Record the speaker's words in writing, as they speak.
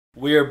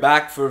We are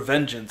back for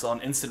vengeance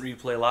on Instant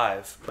Replay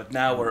Live, but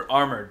now we're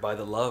armored by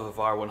the love of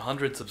our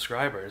 100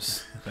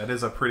 subscribers. That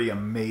is a pretty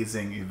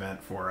amazing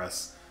event for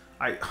us.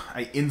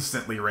 I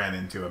instantly ran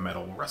into a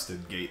metal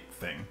rusted gate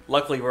thing.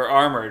 Luckily, we're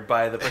armored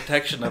by the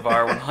protection of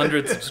our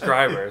 100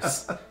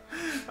 subscribers.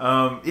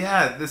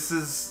 Yeah, this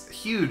is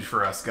huge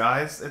for us,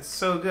 guys. It's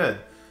so good.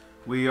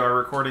 We are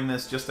recording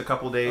this just a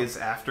couple days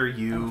after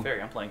you... I'm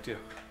fairy, I'm playing too.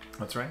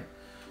 That's right.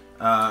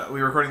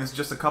 We're recording this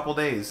just a couple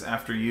days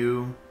after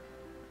you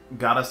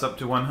got us up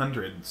to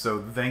 100.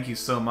 So thank you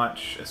so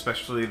much,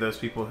 especially those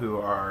people who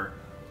are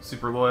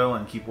super loyal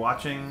and keep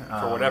watching.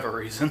 For whatever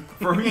reason.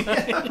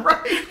 Yeah,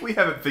 right. We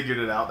haven't figured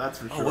it out, that's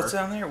for sure. Oh, what's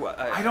down there? What,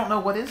 I don't know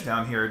what is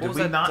down here. Did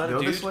we not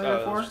go this way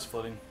before? Just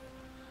floating.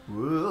 Whoa.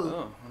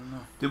 Oh, I don't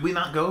know. Did we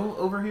not go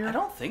over here? I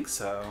don't think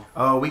so.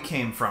 Oh, we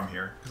came from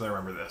here, because I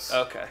remember this.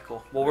 Okay,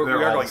 cool. Well, we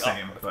They're are all going the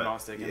same, up, if but I'm not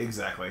mistaken.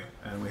 exactly.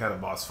 And we had a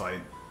boss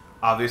fight.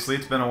 Obviously,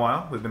 it's been a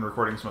while. We've been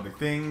recording some other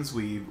things.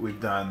 We've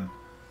done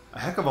a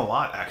heck of a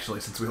lot,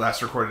 actually, since we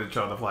last recorded a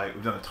Child of Light.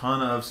 We've done a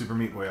ton of Super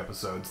Meat Boy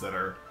episodes that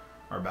are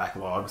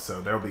backlogged, so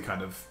they'll be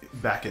kind of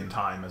back in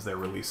time as they're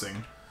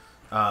releasing.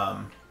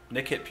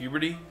 Nick hit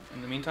puberty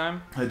in the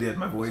meantime? I did.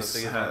 My voice,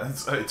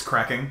 it's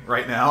cracking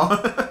right now.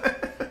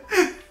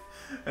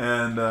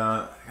 And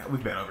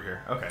we've been over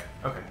here. Okay,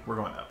 we're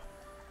going up.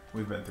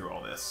 We've been through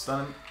all this.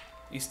 Stunned.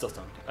 He's still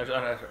stunned.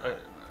 Oh,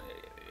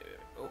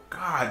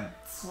 God.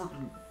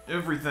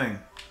 Everything.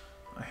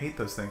 I hate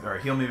those things.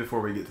 Alright, heal me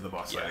before we get to the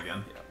boss fight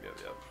again.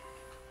 Yep.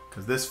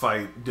 Because this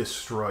fight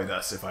destroyed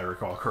us, if I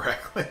recall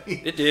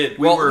correctly. It did.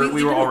 We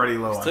were already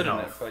low on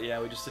health. But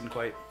yeah, we just didn't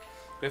quite...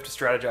 We have to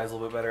strategize a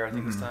little bit better, I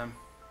think, this time.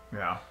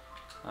 Yeah.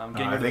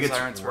 I think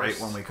it's right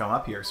when we come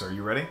up here, so are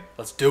you ready?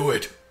 Let's do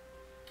it!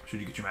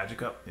 Should you get your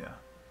magic up? Yeah.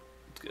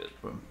 It's good.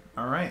 Boom.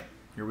 Alright,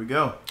 here we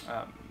go.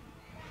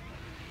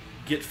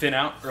 Get Finn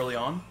out early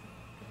on.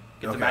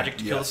 Get the magic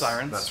to kill the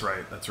sirens.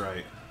 That's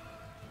right.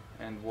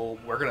 And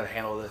we're gonna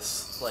handle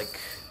this like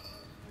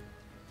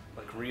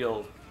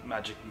real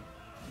magic.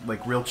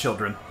 Like real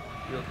children.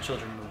 Real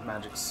children with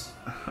magics.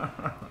 Okay.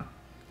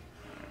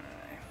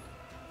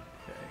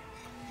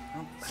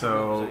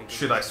 So,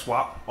 should I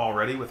swap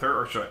already with her,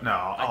 or should I... No,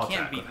 I'll I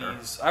can't attack beat with her.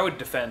 these. I would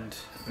defend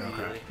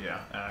immediately. Okay,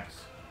 yeah,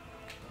 axe.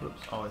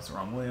 Oops, always the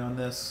wrong way on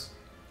this.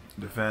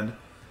 Defend.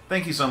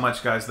 Thank you so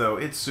much, guys, though.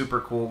 It's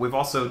super cool. We've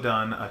also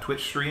done a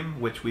Twitch stream,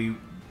 which we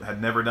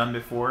had never done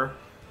before,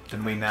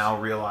 and we now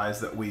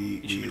realize that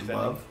we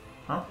love.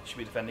 Huh? You should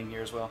be defending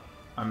here as well.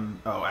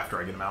 Oh,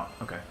 after I get him out.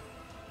 Okay.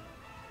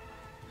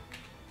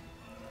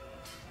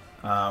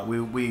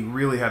 We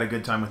really had a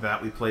good time with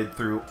that. We played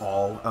through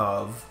all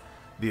of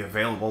the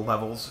available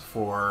levels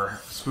for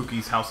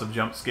Spooky's House of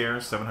Jump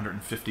Scares,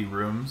 750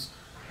 rooms,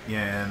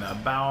 in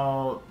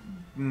about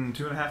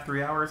 2.5,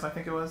 3 hours, I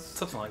think it was.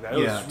 Something like that. It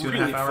was 2.5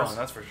 really hours. fun,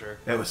 that's for sure.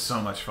 It was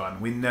so much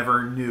fun. We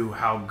never knew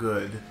how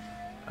good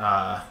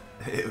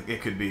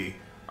it could be.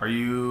 What do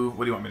you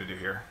want me to do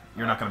here?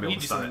 You're not going to be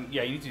able to stun it.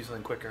 Yeah, you need to do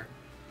something quicker.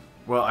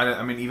 Well,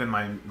 I mean, even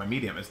my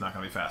medium is not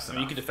going to be fast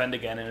enough. You can defend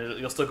again, and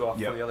you'll still go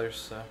off for the others.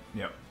 So.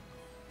 Yep.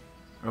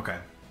 Okay.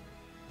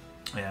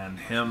 And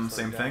him,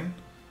 same thing?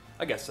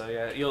 I guess so,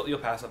 yeah. You'll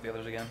pass up the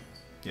others again.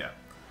 Yeah.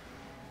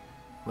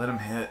 Let him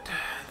hit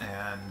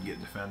and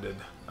get defended.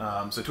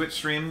 So Twitch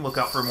stream, look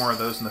out for more of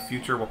those in the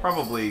future. We'll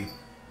probably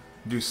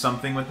do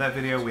something with that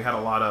video. We had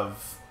a lot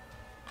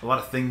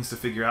of things to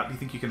figure out. Do you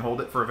think you can hold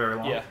it for a very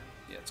long? Yeah,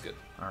 it's good.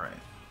 All right.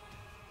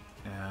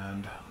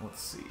 And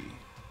let's see.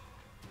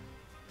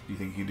 Do you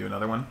think you can do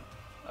another one?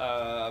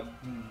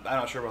 I'm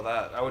not sure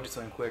about that. I would do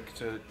something quick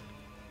to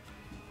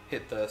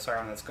hit the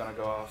siren that's gonna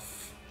go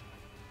off.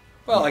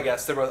 Well, I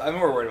guess they're both. I'm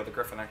more worried about the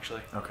Griffin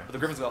actually. Okay. But the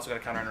Griffin's also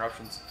got counter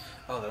interruptions.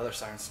 Oh, the other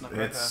siren snuck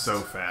right past. It's so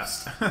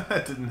fast.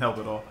 That didn't help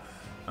at all.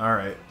 All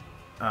right.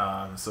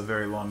 So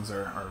very longs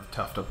are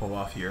tough to pull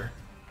off here.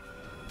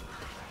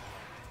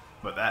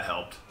 But that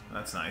helped.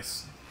 That's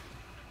nice.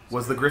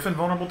 Was the Griffin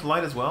vulnerable to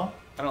light as well?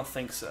 I don't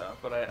think so,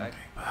 but Okay.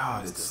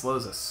 God, it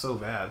slows us so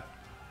bad.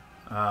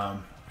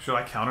 Should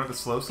I counter the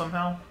slow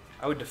somehow?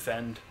 I would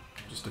defend.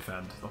 Just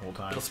defend the whole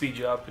time. It'll speed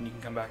you up and you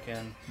can come back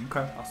in.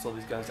 Okay. I'll slow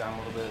these guys down a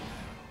little bit.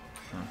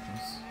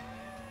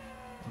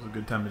 It was a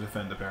good time to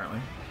defend, apparently.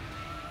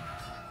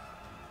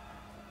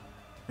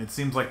 It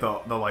seems like the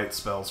light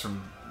spells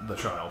from the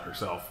child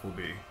herself will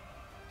be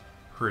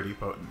pretty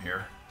potent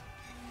here.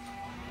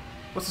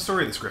 What's the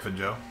story of this Griffin,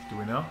 Joe? Do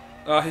we know?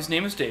 His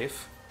name is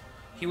Dave.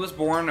 He was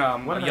born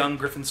a young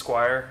Griffin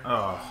squire.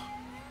 Oh,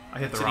 I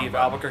hit the wrong city of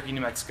Albuquerque,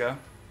 New Mexico.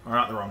 Or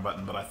not the wrong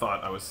button, but I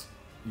thought I was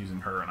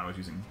using her and I was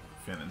using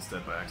Finn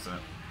instead by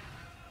accident.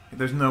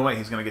 There's no way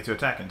he's going to get to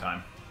attack in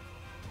time.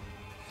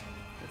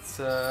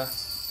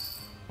 It's,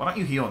 Why don't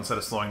you heal instead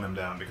of slowing them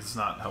down? Because it's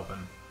not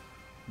helping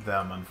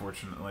them,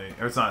 unfortunately.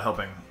 Or it's not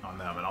helping on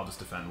them, and I'll just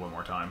defend one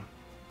more time.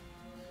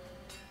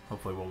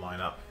 Hopefully we'll line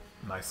up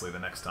nicely the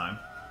next time.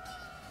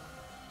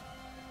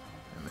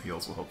 And the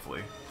heals will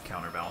hopefully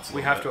counterbalance a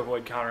We little have to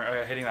avoid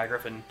hitting that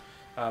Griffin.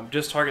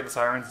 Just target the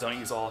sirens, don't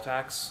use all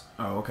attacks.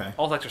 Oh, okay.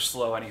 All attacks are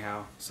slow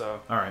anyhow,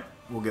 so... Alright,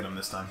 we'll get him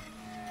this time.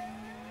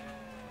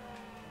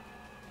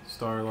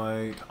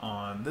 Starlight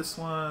on this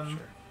one.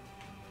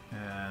 Sure.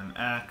 And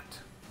act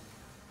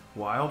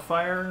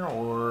wildfire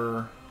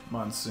or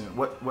monsoon.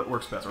 What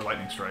works best? Or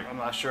lightning strike? I'm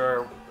not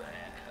sure.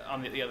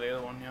 On the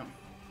other one, yeah.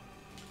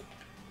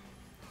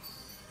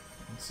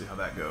 Let's see how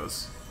that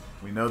goes.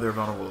 We know they're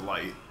vulnerable to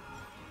light,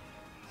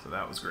 so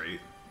that was great.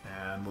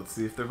 And let's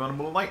see if they're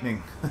vulnerable to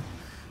lightning.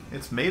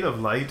 It's made of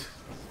light,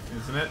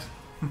 isn't it?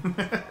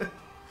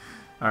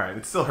 Alright,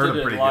 it still hurt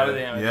them pretty good. Of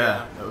damage,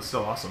 yeah, that was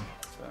still awesome.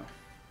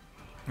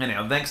 So.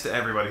 Anyhow, thanks to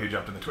everybody who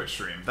jumped in the Twitch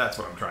stream. That's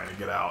what I'm trying to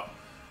get out.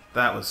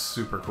 That was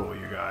super cool,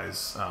 you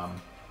guys.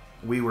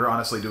 We were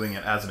honestly doing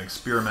it as an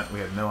experiment. We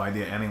had no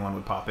idea anyone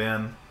would pop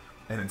in.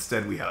 And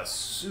instead we had a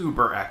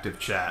super active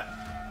chat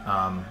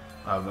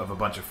of a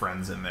bunch of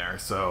friends in there.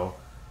 So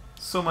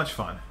much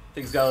fun.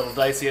 Things got a little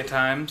dicey at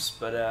times,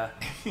 but...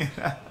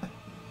 yeah.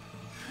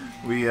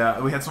 We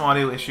had some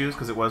audio issues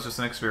because it was just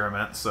an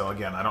experiment. So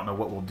again, I don't know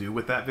what we'll do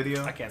with that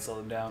video. I can't slow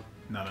them down.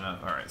 No.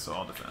 Alright, so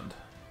I'll defend.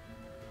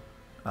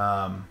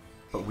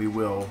 But we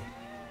will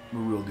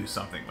do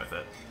something with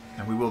it.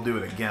 And we will do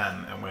it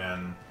again. And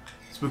when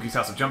Spooky's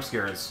House of Jump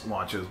Scares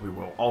launches, we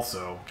will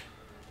also...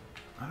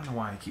 I don't know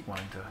why I keep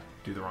wanting to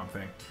do the wrong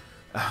thing.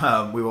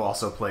 We will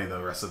also play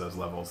the rest of those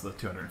levels, the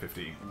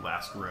 250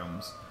 last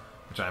rooms,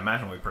 which I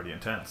imagine will be pretty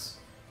intense.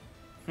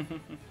 Okay.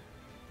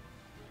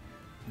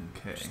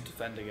 Just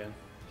defend again.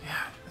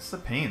 Yeah, this is a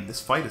pain.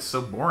 This fight is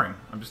so boring.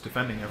 I'm just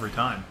defending every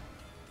time.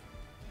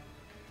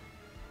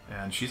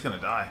 And she's gonna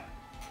die.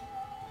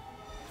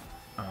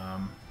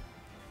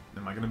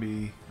 Am I gonna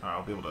be... Oh,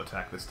 I'll be able to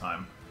attack this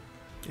time.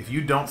 If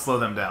you don't slow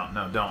them down...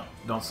 No,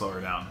 don't slow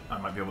her down. I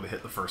might be able to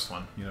hit the first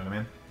one. You know what I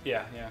mean?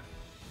 Yeah.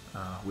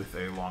 With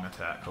a long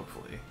attack,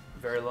 hopefully.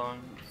 Very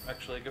long.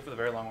 Actually, go for the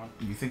very long one.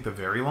 You think the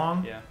very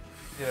long? Yeah.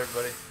 Hit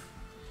everybody.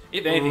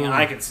 If anything,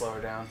 I can slow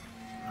her down.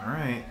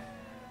 Alright.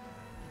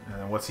 And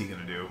then what's he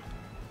gonna do?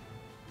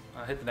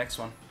 Hit the next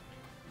one.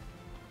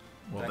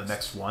 Well, the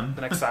next one?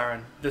 The next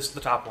siren. The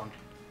top one.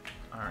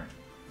 Alright.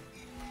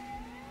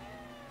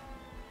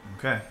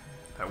 Okay.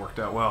 That worked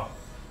out well.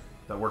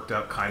 That worked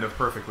out kind of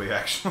perfectly,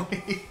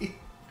 actually.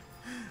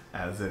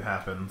 As it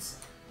happens.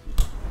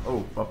 Oh,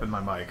 bumping my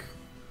mic.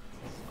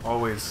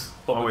 Always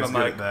good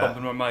at that.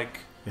 Bumping my mic.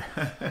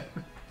 Yeah.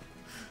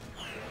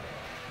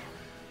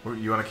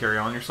 You want to carry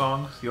on your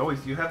songs?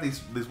 You have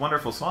these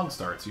wonderful song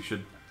starts. You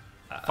should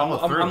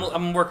follow through.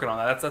 I'm working on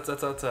that. That's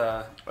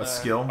a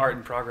skill. Art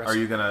in progress. Are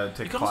you gonna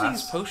take you class? can also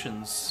use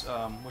potions,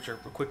 which are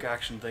quick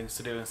action things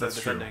to do instead of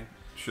defending. True.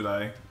 Should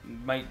I?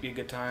 Might be a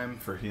good time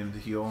for him to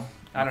heal.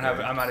 I don't have.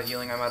 I'm out of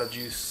healing. I'm out of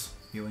juice.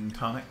 Healing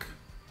tonic.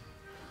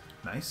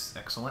 Nice.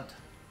 Excellent.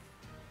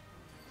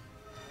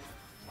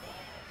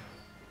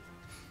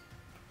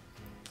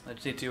 I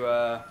just need to,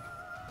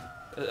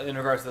 in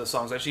regards to the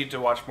songs, I just need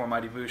to watch more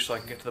Mighty Boosh so I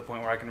can get to the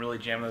point where I can really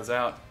jam those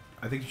out.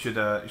 I think you should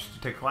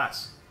take a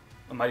class.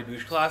 A Mighty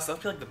Boosh class? That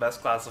would be like the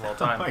best class of all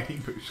time. Mighty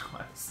Boosh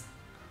class.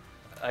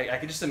 I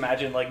can just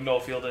imagine like Noel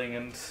Fielding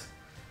and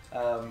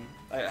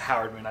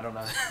Howardman, I don't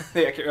know,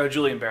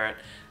 Julian Barrett,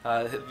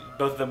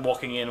 both of them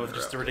walking in with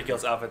just the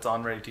ridiculous outfits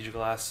on, ready to teach a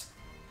class.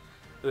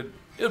 It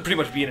would pretty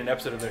much be in an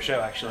episode of their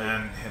show, actually.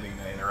 And hitting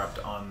the interrupt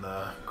on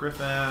the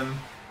Griffin.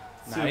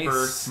 Nice.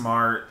 Super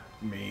smart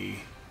me.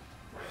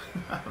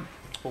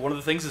 Well, one of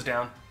the things is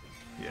down.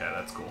 Yeah,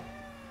 that's cool.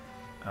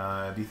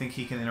 Do you think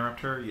he can interrupt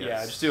her? Yes.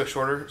 Yeah, just do a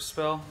shorter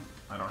spell.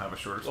 I don't have a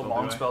shorter spell. A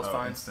long spell's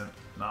fine. Instant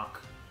knock.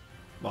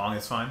 Long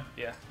is fine?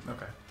 Yeah.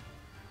 Okay.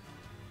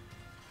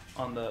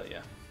 On the,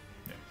 yeah.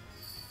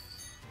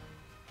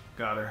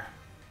 Got her.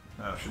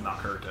 Should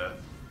knock her to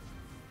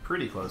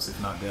pretty close,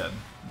 if not dead.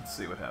 Let's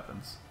see what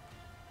happens.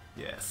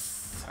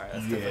 Yes. Alright,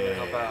 that's definitely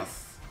gonna help out.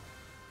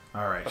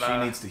 Alright, she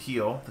needs to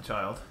heal the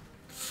child.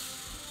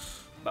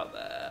 About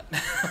that.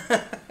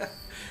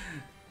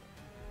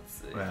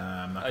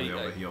 I'm not going to be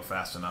able to heal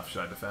fast enough.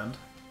 Should I defend?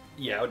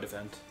 Yeah, I would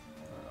defend.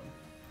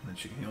 Then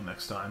she can heal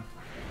next time.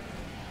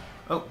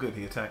 Oh, good.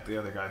 He attacked the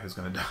other guy who's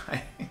going to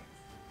die.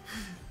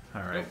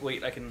 Alright. Oh,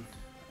 wait, I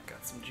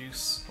got some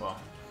juice. Well.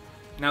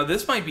 Now,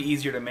 this might be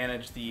easier to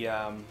manage the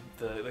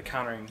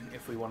countering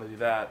if we want to do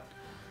that.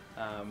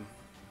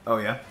 Oh,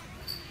 yeah?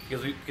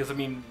 Because I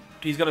mean,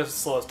 he's going to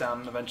slow us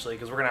down eventually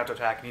because we're going to have to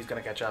attack and he's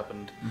going to catch up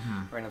and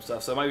random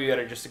stuff. So it might be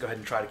better just to go ahead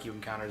and try to keep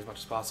him countered as much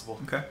as possible.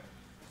 Okay.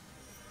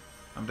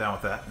 I'm down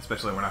with that,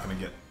 especially we're not going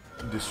to get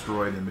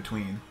destroyed in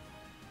between.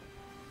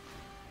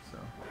 So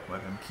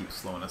let him keep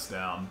slowing us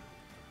down.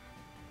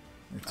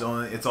 It's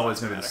always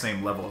going to be the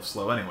same level of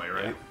slow anyway,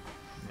 right?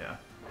 Yeah.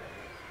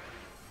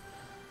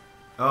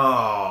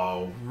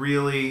 Oh,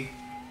 really?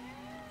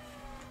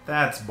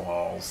 That's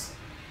balls.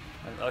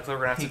 I like we're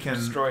going to have to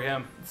destroy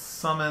him.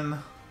 Summon...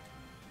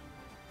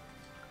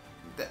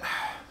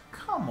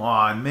 Come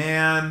on,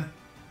 man.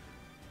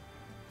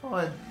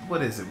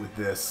 What is it with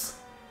this?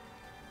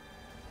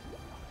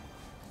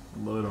 A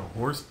load of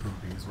horse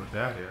poopy is what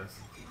that is.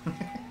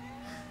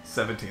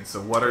 17,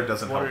 so water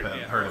doesn't hurt him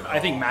at all. I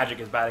think magic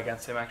is bad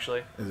against him,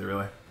 actually. Is it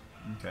really?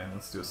 Okay,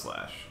 let's do a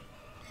slash.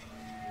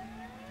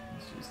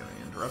 She's going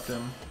to interrupt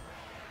him.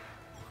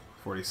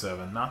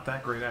 47. Not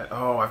that great at...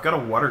 Oh, I've got a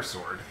water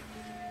sword.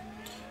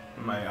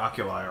 My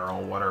oculi are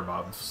all water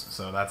bombs,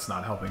 so that's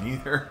not helping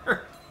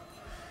either.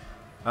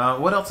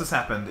 What else has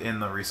happened in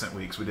the recent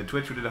weeks? We did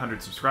Twitch, we did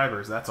 100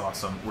 subscribers. That's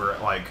awesome. We're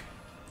at like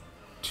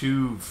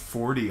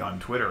 240 on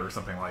Twitter or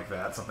something like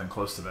that. Something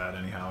close to that,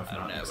 anyhow, if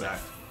not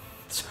exact.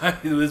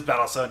 This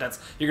battle's so intense.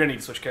 You're going to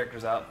need to switch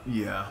characters out.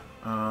 Yeah.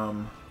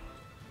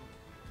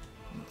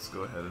 Let's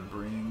go ahead and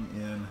bring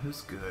in...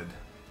 Who's good?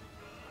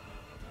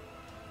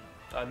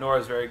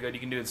 Nora's very good. You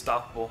can do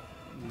Unstoppable.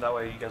 That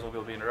way you guys won't be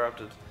able to be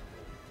interrupted.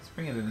 Let's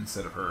bring it in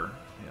instead of her.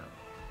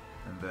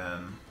 Yeah. And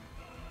then...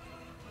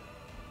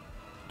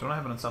 Don't I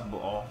have an Unstoppable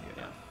all?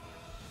 Yeah.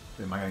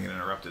 Am I going to get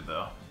interrupted,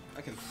 though?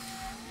 I can...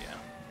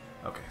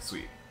 Yeah. Okay,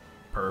 sweet.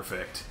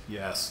 Perfect.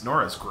 Yes,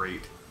 Nora's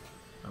great.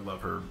 I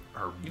love her.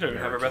 You don't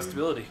even have her best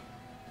ability.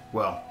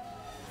 Well,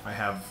 I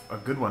have a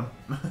good one,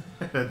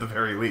 at the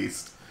very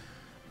least.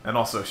 And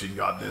also, she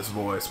got this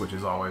voice, which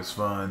is always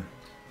fun.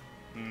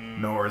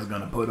 Nora's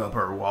gonna put up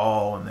her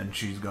wall, and then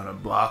she's gonna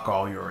block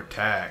all your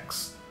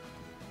attacks.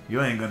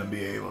 You ain't gonna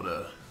be able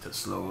to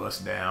slow us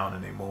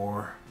down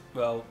anymore.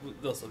 Well,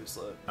 they'll still be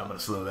slow. I'm gonna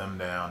slow them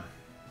down.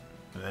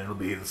 And then it'll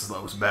be the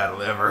slowest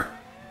battle ever.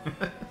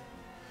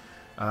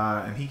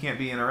 And he can't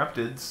be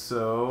interrupted,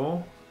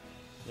 so...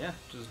 Yeah,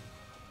 just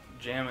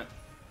jam it.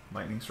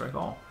 Lightning strike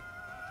all.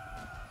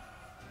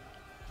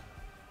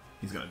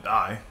 He's gonna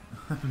die.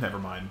 Never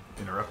mind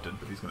interrupted,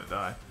 but he's gonna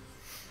die.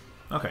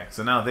 Okay,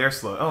 so now they're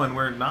slow. Oh, and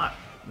we're not.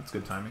 That's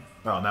good timing.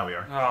 Oh, now we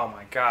are. Oh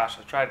my gosh,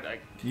 I tried.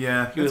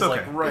 Yeah, he was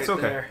okay. like right it's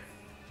okay. there.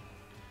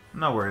 I'm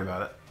not worried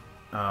about it.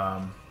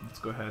 Let's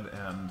go ahead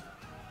and...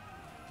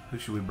 Who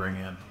should we bring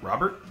in?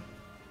 Robert?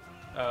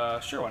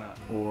 Sure, why not?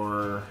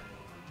 Or...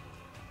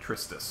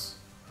 Tristis?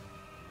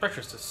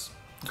 Tristis.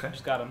 Okay.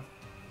 Just got him.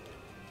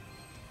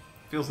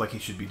 Feels like he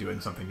should be doing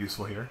something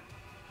useful here.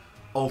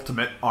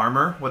 Ultimate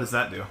armor? What does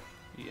that do?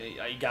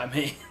 Yeah, you got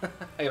me.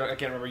 I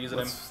can't remember using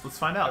him. Let's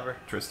find out. Ever.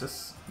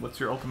 Tristis, what's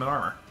your ultimate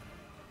armor?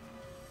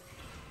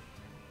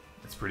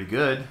 It's pretty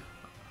good.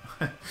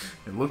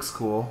 It looks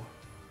cool.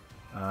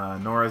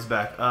 Nora's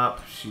back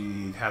up.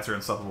 She has her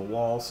unstoppable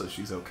wall, so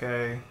she's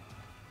okay.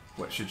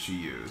 What should she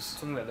use?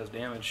 Something that does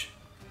damage.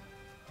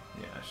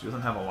 Yeah, she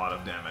doesn't have a lot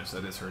of damage.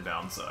 That is her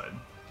downside.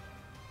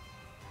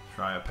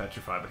 Try a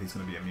Petrify, but he's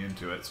going to be immune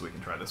to it, so we can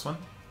try this one.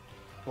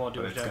 Won't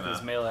do much damage with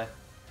his melee.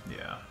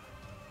 Yeah.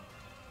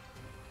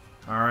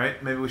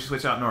 Alright, maybe we should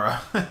switch out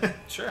Nora.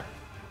 Sure.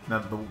 Now,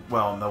 the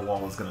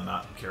wall is going to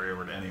not carry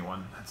over to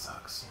anyone. That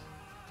sucks.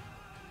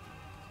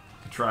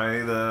 Could try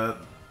the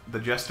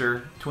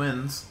Jester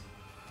twins.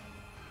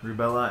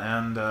 Rubella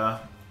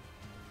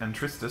and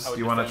Tristis. Do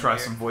you want to try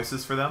some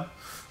voices for them?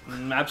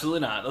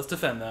 Absolutely not. Let's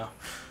defend, though.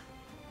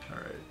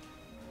 Alright.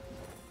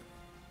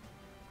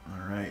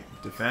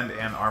 Alright. Defend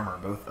and armor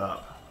both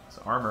up.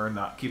 So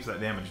armor keeps that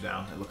damage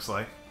down, it looks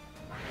like.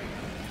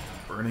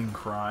 Burning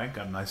Cry.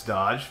 Got a nice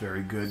dodge.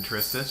 Very good,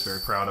 Tristis. Very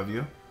proud of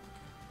you.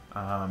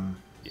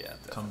 Yeah.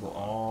 Tumble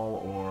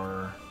All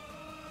or...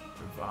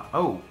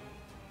 Oh!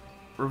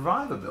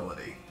 Revive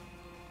ability.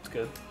 It's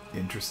good.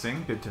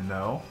 Interesting. Good to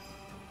know.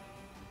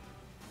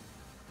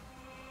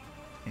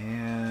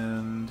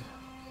 And...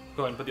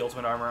 Go ahead and put the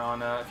ultimate armor on...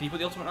 can you put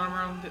the ultimate armor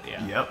on?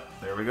 Yeah. Yep.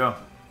 There we go.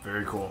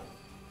 Very cool.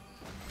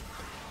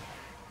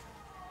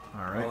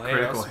 Alright. Well, hey,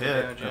 critical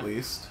hit, damage, yeah. at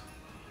least.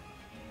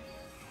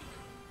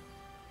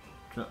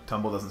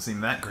 Tumble doesn't seem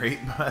that great,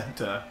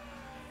 but a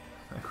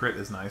crit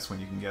is nice when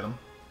you can get them.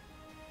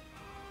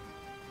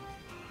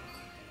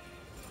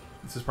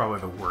 This is probably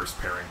the worst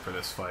pairing for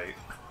this fight.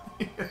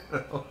 If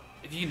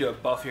you can do a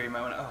buff here, you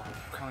might want to... Oh,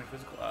 calling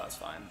physical. Oh, that's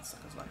fine. It's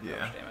not going to do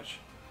much damage.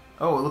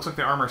 Oh, it looks like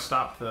the armor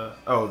stopped the...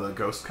 Oh, the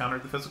ghost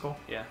countered the physical?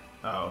 Yeah.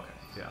 Oh, okay.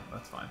 Yeah,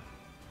 that's fine.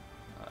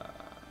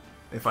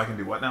 If I can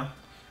do what now?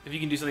 If you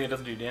can do something that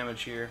doesn't do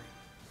damage here.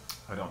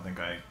 I don't think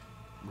I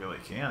really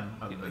can.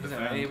 He doesn't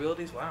have any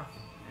abilities? Wow.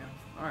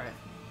 Yeah. Alright.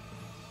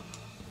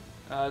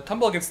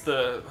 Tumble against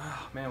the...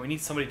 Oh, man, we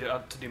need somebody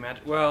to do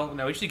magic. Well,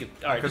 no, we should get...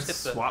 Alright, just get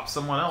the... swap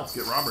someone else.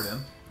 Get Robert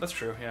in. That's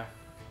true, yeah.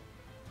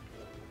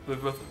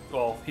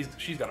 Well,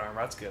 she's got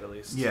armor. That's good, at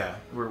least. Yeah,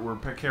 we're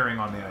carrying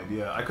on the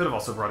idea. I could have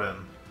also brought in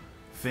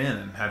Finn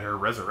and had her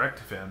resurrect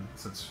Finn,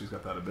 since she's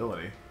got that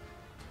ability.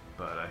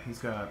 But he's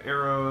got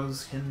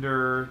arrows,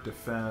 hinder,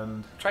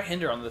 defend. Try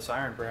hinder on the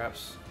siren,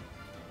 perhaps.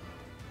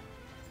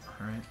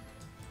 Alright.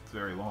 It's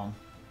very long.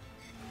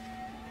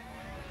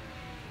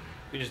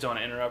 We just don't want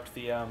to interrupt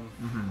the... And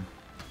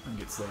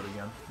get slowed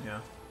again, yeah.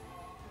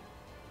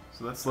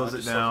 So that slows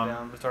it down.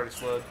 down. It's already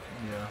slowed.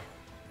 Yeah.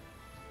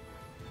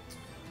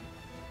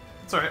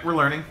 It's alright, we're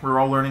learning. We're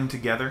all learning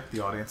together.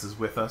 The audience is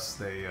with us.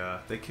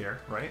 They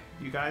care, right?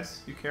 You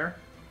guys? You care?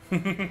 I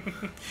mean,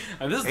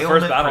 this is the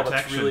first battle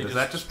that's really Does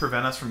that just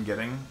prevent us from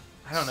getting...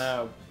 I don't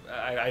know.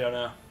 I don't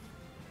know.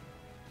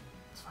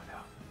 Let's find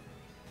out.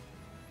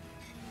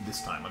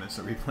 This time on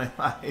Instant Replay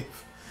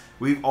Live.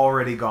 We've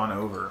already gone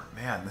over.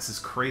 Man, this is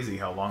crazy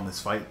how long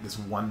this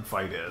one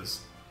fight is.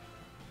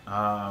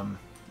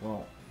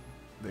 Well,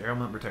 the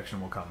ailment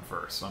protection will come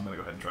first, so I'm going to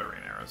go ahead and try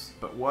rain arrows.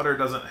 But water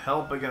doesn't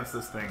help against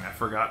this thing. I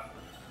forgot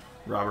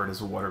Robert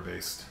is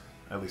water-based,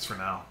 at least for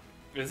now.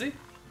 Is he?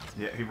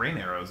 Yeah, he rain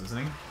arrows, isn't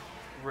he?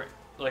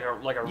 Like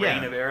a Yeah.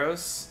 rain of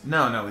arrows?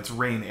 No, it's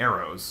rain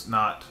arrows,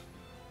 not...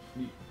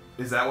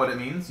 Is that what it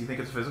means? You think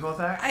it's a physical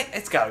attack?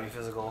 It's gotta be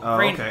physical. Oh,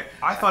 Rain... okay.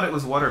 I thought it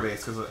was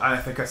water-based, because I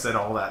think I said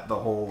all that, the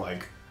whole,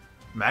 like,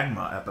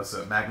 Magna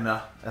episode, I where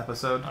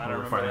don't we're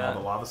remember fighting all that.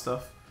 the lava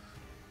stuff.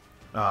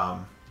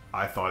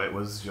 I thought it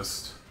was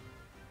just...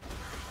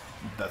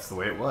 That's the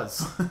way it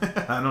was.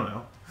 I don't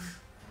know.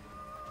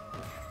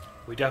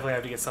 We definitely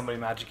have to get somebody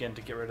magic in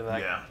to get rid of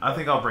that. Yeah, I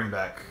think I'll bring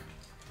back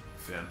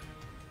Finn.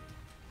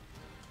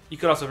 You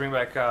could also bring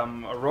back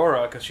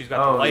Aurora, because she's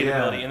got the light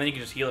ability, and then you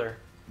can just heal her.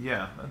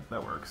 Yeah,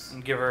 that works.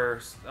 And give her...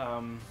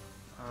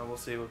 we'll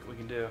see what we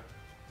can do.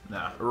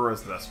 Nah,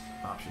 Aurora's the best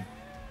option.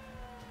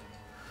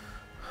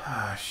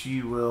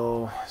 She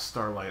will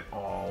Starlight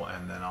all,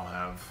 and then I'll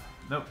have...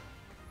 Nope.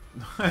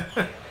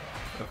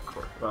 Of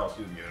course. Well,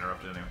 she didn't get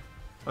interrupted anyway.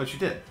 Oh, she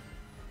did.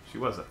 She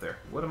was up there.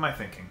 What am I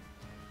thinking?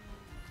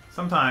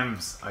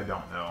 Sometimes I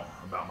don't know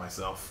about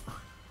myself.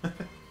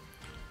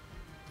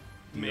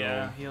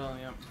 Yeah, heal,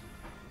 yep.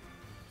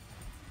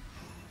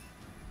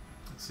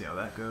 Let's see how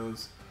that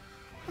goes.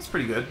 That's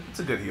pretty good. It's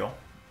a good heal.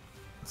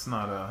 It's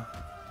not a...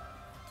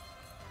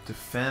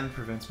 Defend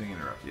prevents being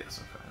interrupted. Yes,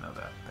 okay, I know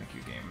that. Thank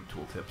you, game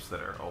tooltips that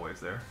are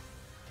always there.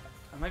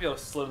 I might be able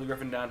to slow the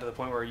Griffin down to the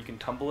point where you can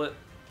tumble it,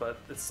 but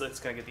it's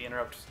going to get the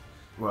interrupt.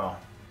 Well,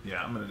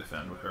 yeah, I'm going to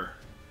defend with her.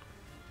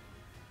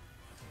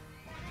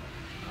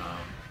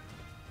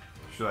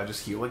 Should I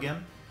just heal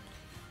again?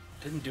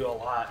 Didn't do a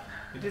lot.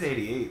 It did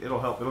 88. It'll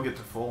help. It'll get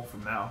to full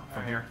from now,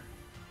 from Alright. here.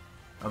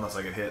 Unless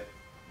I get hit.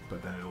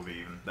 But then it'll be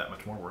even that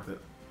much more worth it.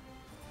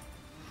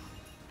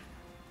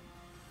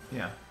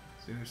 Yeah.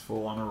 See, there's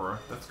full on Aurora.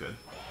 That's good.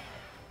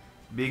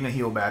 Being a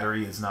heal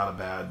battery is not a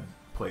bad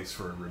place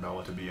for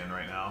Rubella to be in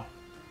right now.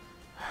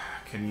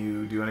 Can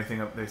you do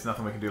anything? There's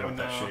nothing we can do about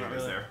that shade, not is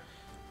really. there?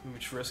 We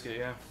just risk it,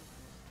 yeah.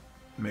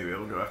 Maybe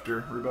it'll go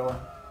after Rubella.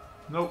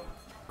 Nope.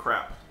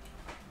 Crap.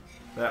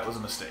 That was a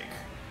mistake.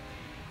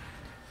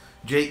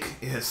 Jake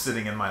is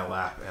sitting in my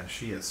lap, and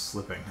she is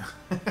slipping.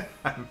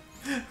 I'm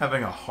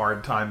having a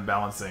hard time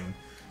balancing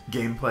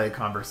gameplay,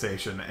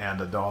 conversation,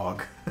 and a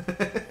dog.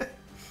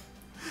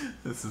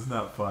 This is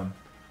not fun.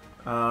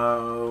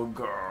 Oh,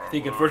 God. I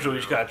think, unfortunately, we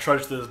just gotta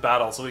trudge through this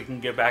battle so we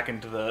can get back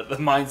into the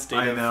mind state.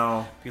 I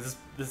know. Because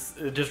this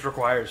it just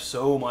requires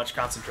so much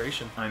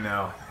concentration. I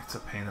know. It's a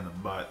pain in the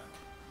butt.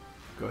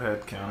 Go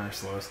ahead, counter,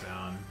 slow us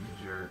down,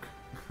 you jerk.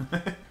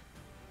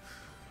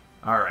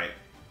 Alright.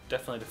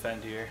 Definitely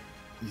defend here.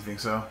 You think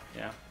so?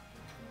 Yeah.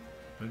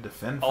 I'm gonna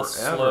defend I'll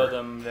forever. slow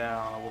them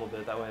down a little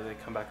bit. That way they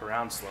come back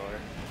around slower.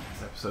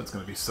 This episode's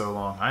gonna be so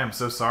long. I am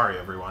so sorry,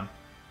 everyone.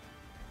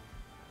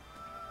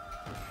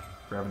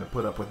 For having to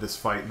put up with this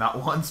fight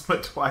not once,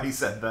 but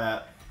twice at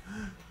that.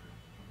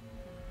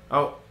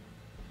 Oh.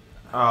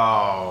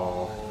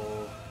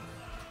 Oh.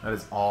 That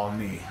is all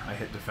me. I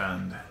hit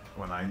defend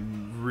when I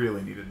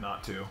really needed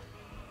not to.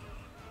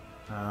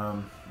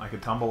 I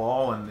could tumble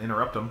all and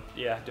interrupt them.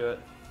 Yeah, do it.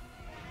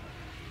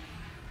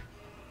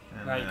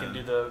 And Now you then- can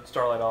do the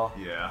Starlight All.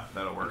 Yeah,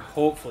 that'll work.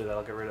 Hopefully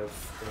that'll get rid of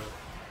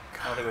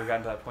the... I don't think we've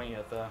gotten to that point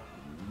yet, though.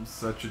 I'm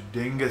such a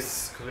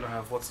dingus. Because we don't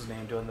have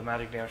what's-his-name doing the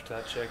magic damage to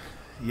that chick.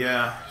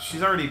 Yeah,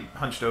 she's already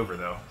hunched over,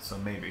 though, so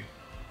maybe.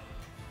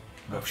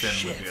 But Oh, Finn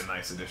would shit. be a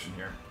nice addition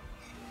here.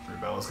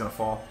 Rubella's gonna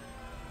fall.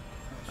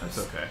 That's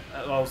okay.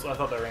 I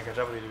thought that ran catch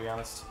up with you, to be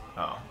honest.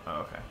 Oh,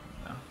 okay.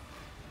 No.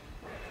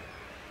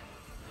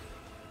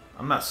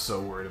 I'm not so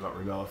worried about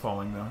Rubella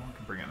falling, though. I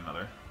can bring in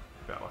another.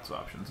 Got lots of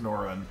options.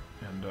 Nora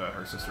and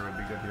her sister would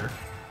be good here.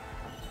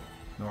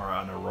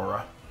 Nora and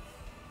Aurora.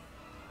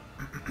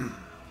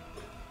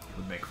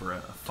 Would make for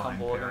a fine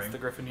Tumble pairing. against the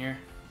Griffin here.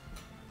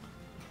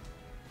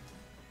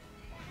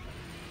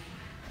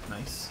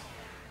 Nice.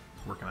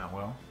 Working out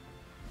well.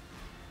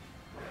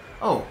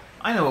 Oh,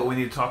 I know what we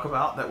need to talk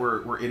about that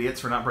we're idiots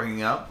for not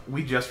bringing up.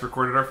 We just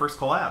recorded our first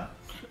collab.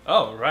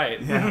 Oh,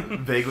 right. Yeah,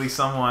 vaguely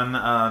someone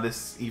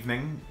this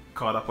evening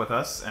caught up with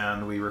us,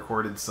 and we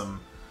recorded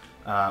some...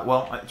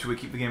 should we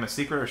keep the game a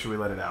secret, or should we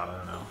let it out? I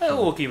don't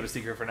know. We'll keep it a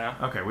secret for now.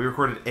 Okay, we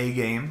recorded a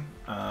game.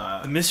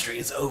 The mystery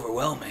is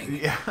overwhelming.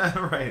 Yeah,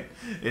 right.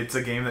 It's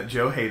a game that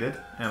Joe hated,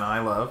 and I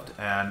loved,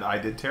 and I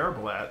did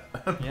terrible at.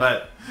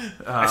 But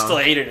I still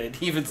hated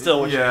it, even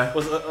still, which yeah.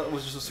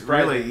 was just a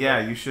surprise. Really,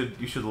 yeah, you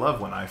should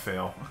love when I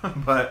fail.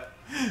 But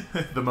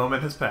the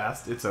moment has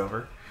passed. It's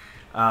over.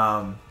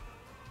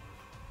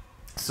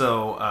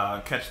 So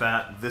catch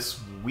that this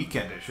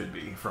weekend. It should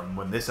be from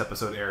when this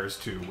episode airs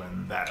to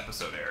when that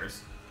episode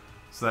airs.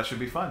 So that should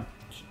be fun.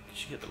 You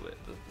should get the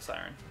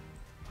siren.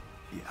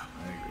 Yeah,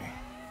 I agree.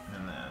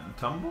 And then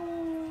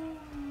tumble,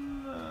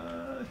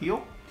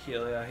 heal.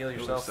 Heal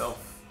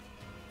yourself.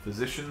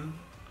 Physician,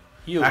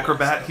 Heal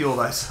acrobat, yourself. heal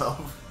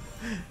thyself.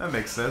 That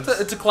makes sense.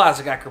 It's a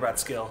classic acrobat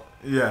skill.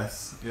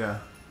 Yes, yeah.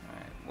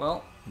 Alright,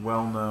 well,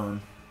 Well known.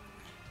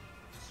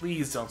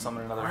 please don't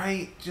summon another.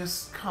 Right,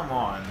 just come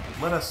on.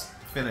 Let us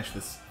finish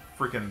this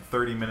freaking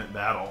 30-minute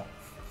battle.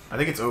 I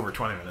think it's over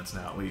 20 minutes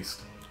now, at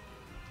least.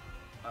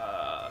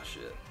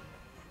 Shit.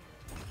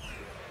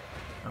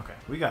 Okay,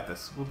 we got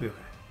this. We'll be okay.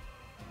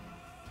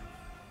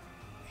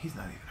 He's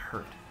not even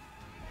hurt.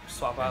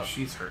 Swap And out.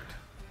 she's hurt.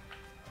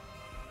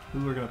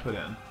 Who we're gonna put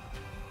in?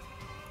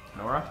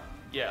 Nora?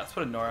 Yeah, let's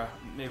put a Nora.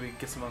 Maybe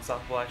get some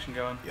unstoppable action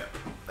going. Yeah,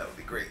 that would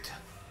be great.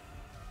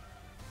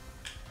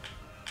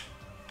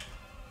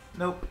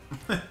 Nope,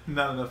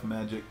 not enough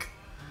magic.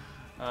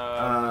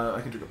 I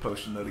can drink a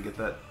potion though to get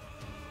that.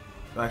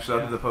 Actually,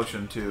 I'll do the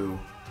potion to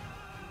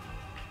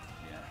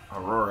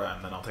Aurora,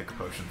 and then I'll take the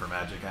potion for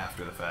magic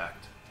after the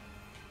fact.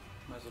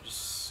 Might as well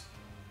just.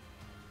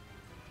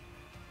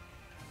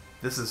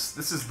 This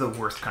is the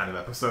worst kind of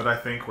episode, I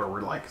think, where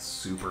we're like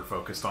super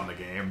focused on the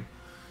game.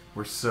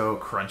 We're so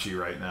crunchy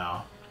right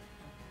now.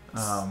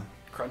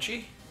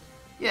 Crunchy?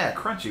 Yeah,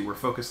 crunchy. We're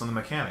focused on the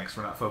mechanics.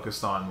 We're not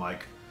focused on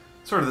like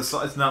sort of the.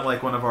 It's not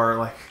like one of our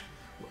like.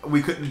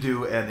 We couldn't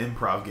do an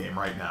improv game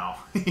right now.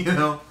 You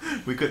know,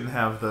 we couldn't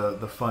have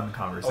the fun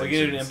conversations. Oh, we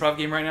can do an improv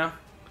game right now.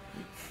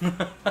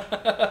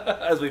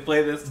 As we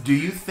play this. Do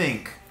you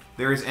think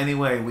there is any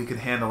way we could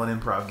handle an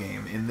improv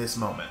game in this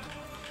moment?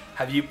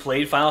 Have you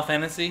played Final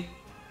Fantasy?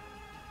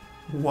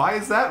 Why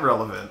is that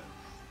relevant?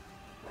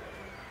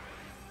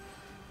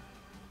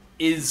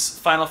 Is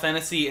Final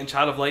Fantasy and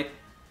Child of Light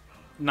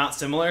not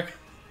similar?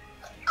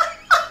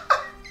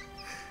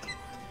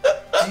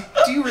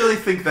 Do you really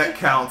think that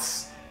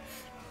counts?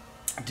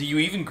 Do you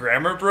even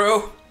grammar,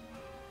 bro?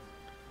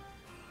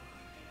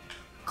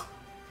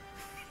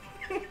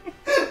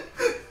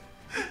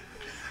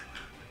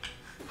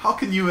 How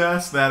can you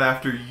ask that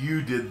after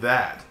you did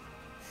that?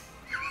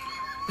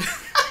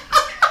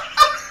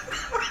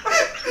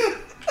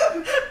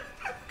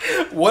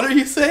 What are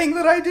you saying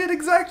that I did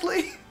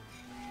exactly?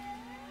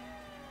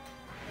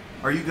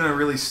 Are you gonna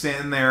really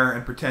stand there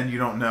and pretend you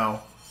don't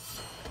know?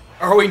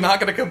 Are we not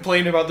going to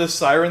complain about this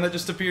siren that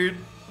just appeared?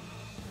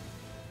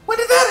 When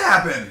did that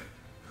happen?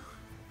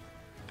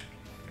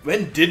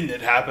 When didn't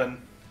it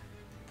happen?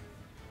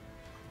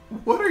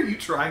 What are you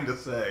trying to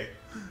say?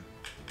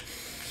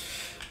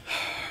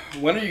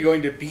 When are you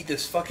going to beat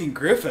this fucking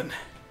griffin?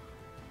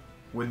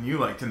 Wouldn't you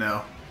like to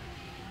know?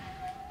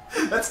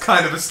 That's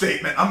kind of a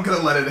statement. I'm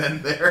gonna let it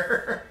end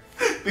there.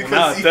 Because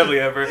well, now it's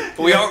definitely over.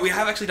 But we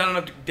have actually done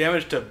enough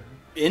damage to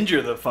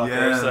injure the fucker,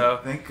 yeah, so...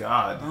 thank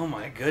God. Oh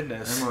my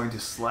goodness. I'm going to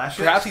slash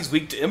it. Perhaps he's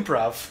weak to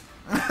improv.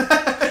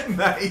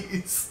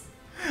 Nice.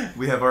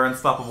 We have our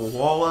unstoppable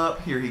wall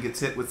up. Here he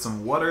gets hit with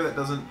some water that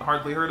doesn't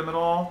hardly hurt him at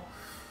all.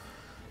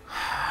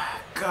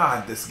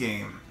 God, this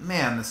game.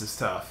 Man, this is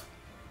tough.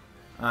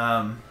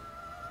 But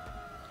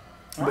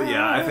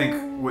yeah, I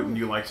think wouldn't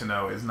you like to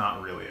know is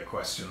not really a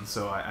question,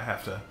 so I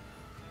have to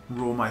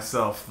rule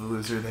myself the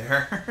loser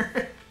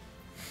there.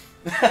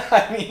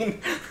 I mean,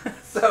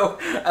 so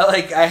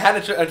I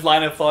had a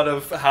line of thought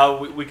of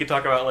how we could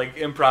talk about like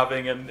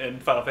improving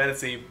and Final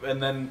Fantasy,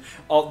 and then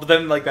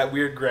like that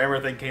weird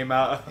grammar thing came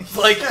out.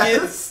 Like,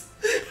 yes.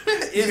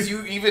 is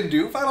you even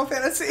do Final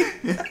Fantasy?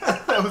 Yeah,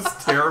 that was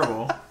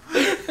terrible.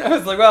 I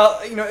was like,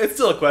 well, you know, it's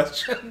still a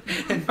question.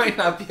 It might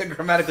not be a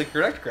grammatically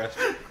correct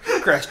question.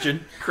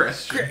 Question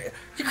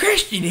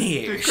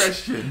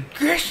is...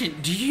 Question.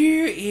 Do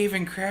you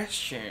even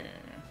question?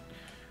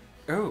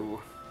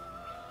 Oh.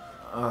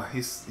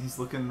 He's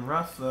looking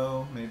rough,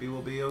 though. Maybe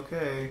we'll be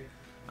okay.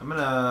 I'm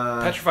gonna...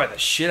 Petrify the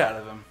shit out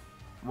of him.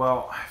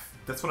 Well,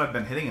 that's what I've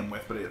been hitting him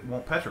with, but it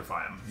won't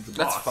petrify him. He's a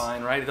boss. That's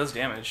fine, right? It does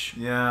damage.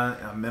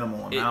 Yeah, a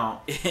minimal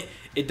amount.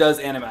 It does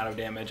an amount of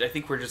damage. I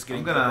think we're just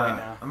getting to the point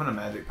now. I'm gonna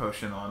magic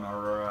potion on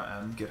Aurora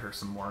and get her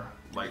some more,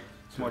 like,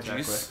 some more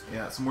juice? With.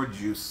 Yeah, some more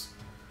juice.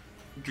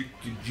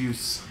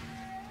 Juice.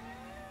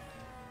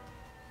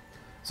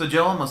 So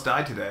Jill almost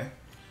died today.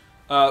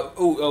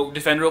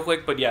 Defend real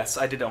quick, but yes,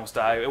 I did almost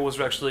die. It was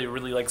actually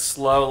really, like,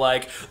 slow,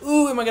 like,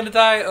 ooh, am I gonna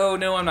die? Oh,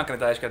 no, I'm not gonna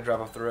die, I just gotta drive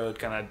off the road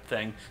kind of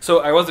thing. So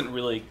I wasn't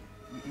really,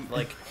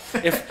 like,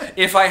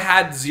 if I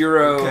had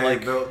zero, okay,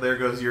 like... there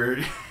goes your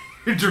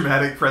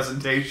dramatic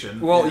presentation.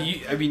 Well,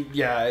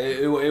 yeah.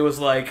 It was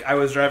like I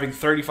was driving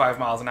 35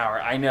 miles an hour,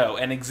 I know,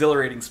 and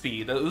exhilarating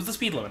speed. It was the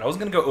speed limit. I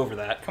wasn't gonna go over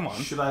that, come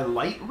on. Should I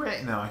light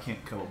ray? No, I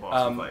can't kill a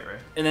boss with light ray.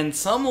 And then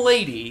some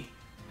lady...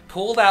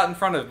 pulled out in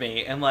front of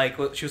me, and like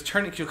she was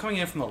coming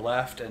in from the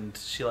left, and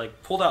she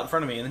like pulled out in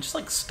front of me, and then just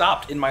like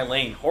stopped in my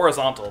lane,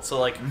 horizontal. So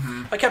like,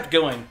 if I kept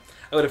going,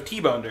 I would have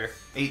T-boned her.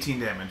 18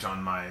 damage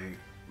on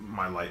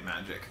my light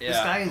magic. Yeah. This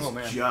guy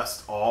is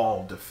just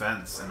all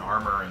defense and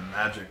armor and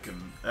magic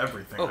and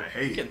everything. I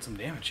hate. Getting some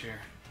damage here.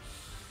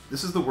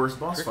 This is the worst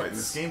boss fight in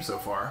this game so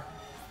far.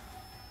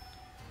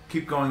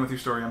 Keep going with your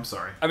story. I'm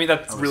sorry. I mean,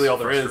 that's really all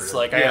there is.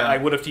 Like, yeah. I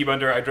would have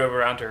T-boned her. I drove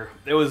around her.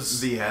 It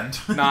was the end.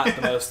 Not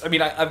the most. I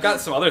mean, I've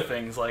got some other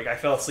things. Like, I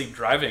fell asleep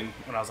driving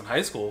when I was in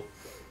high school,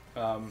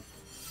 and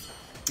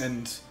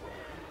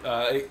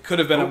it could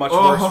have been a much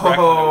worse wreck than it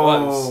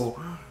was.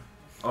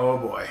 Oh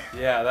boy.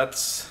 Yeah,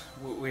 that's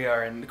we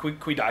are in. Can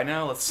we die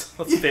now? Let's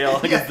fail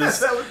against this.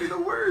 That would be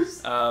the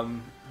worst. I'd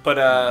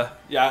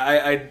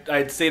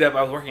stayed up.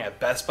 I was working at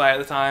Best Buy at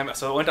the time,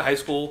 so I went to high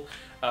school.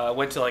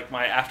 Went to like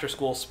my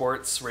after-school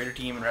sports, Raider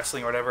team and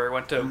wrestling or whatever.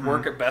 Went to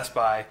work at Best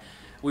Buy.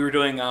 We were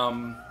doing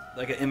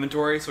like an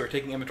inventory, so we were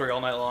taking inventory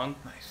all night long.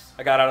 Nice.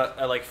 I got out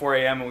at like 4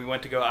 a.m. and we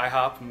went to go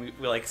IHOP, and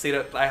we like stayed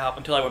at IHOP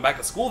until I went back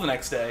to school the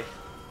next day.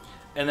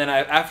 And then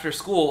after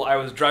school, I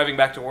was driving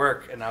back to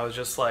work, and I was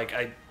just like,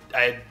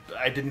 I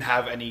didn't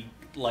have any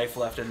life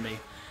left in me,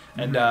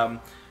 and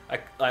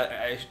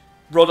I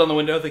rolled down the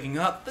window thinking,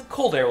 oh, the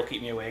cold air will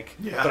keep me awake.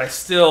 Yeah. But I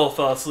still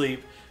fell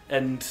asleep,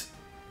 and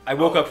I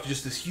woke up to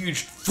just this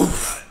huge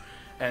thoof,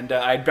 and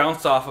I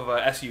bounced off of a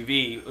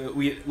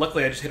SUV.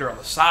 Luckily I just hit her on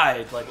the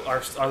side, like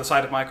the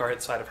side of my car hit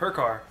the side of her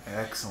car.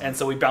 Excellent. And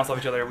so we bounced off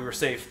each other and we were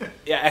safe.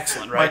 Yeah,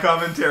 excellent, right? My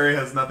commentary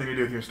has nothing to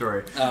do with your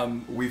story.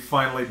 We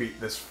finally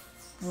beat this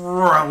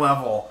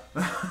level.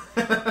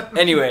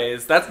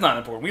 Anyways, that's not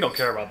important. We don't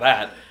care about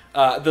that.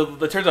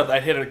 The turns out that I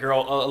hit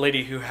a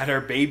lady who had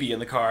her baby in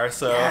the car.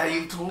 So yeah,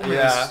 you told me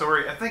this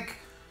story. I think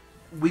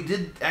we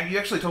did. You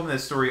actually told me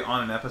this story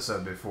on an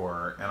episode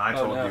before, and I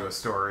told you a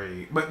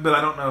story, but I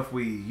don't know if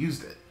we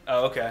used it.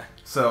 Oh, okay.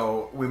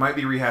 So we might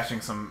be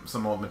rehashing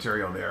some old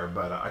material there,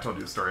 but I told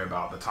you a story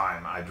about the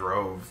time I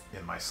drove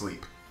in my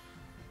sleep.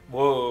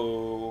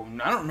 Whoa,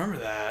 I don't remember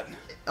that.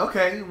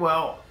 Okay,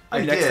 well,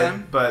 I next did,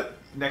 time? but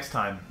next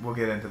time we'll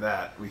get into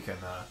that. We can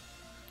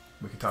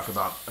talk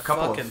about a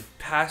couple Fucking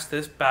past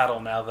this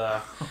battle now,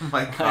 though. Oh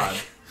my god,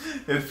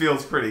 it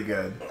feels pretty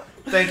good.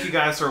 Thank you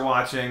guys for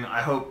watching.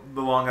 I hope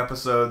the long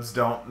episodes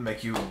don't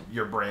make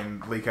your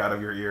brain leak out of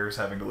your ears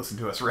having to listen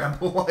to us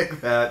ramble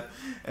like that.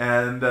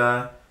 And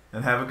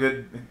have a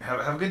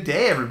good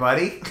day,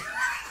 everybody.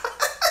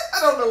 I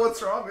don't know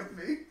what's wrong with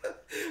me.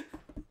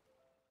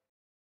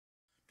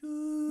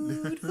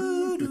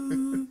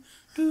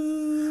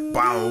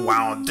 Wow,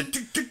 wow.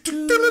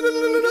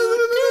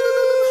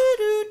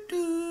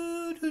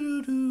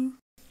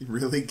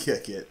 Really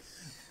kick it.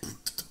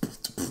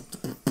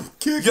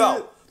 Kick Yo,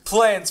 it.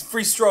 plans,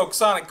 free stroke,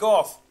 Sonic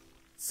Golf.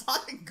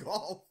 Sonic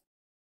Golf.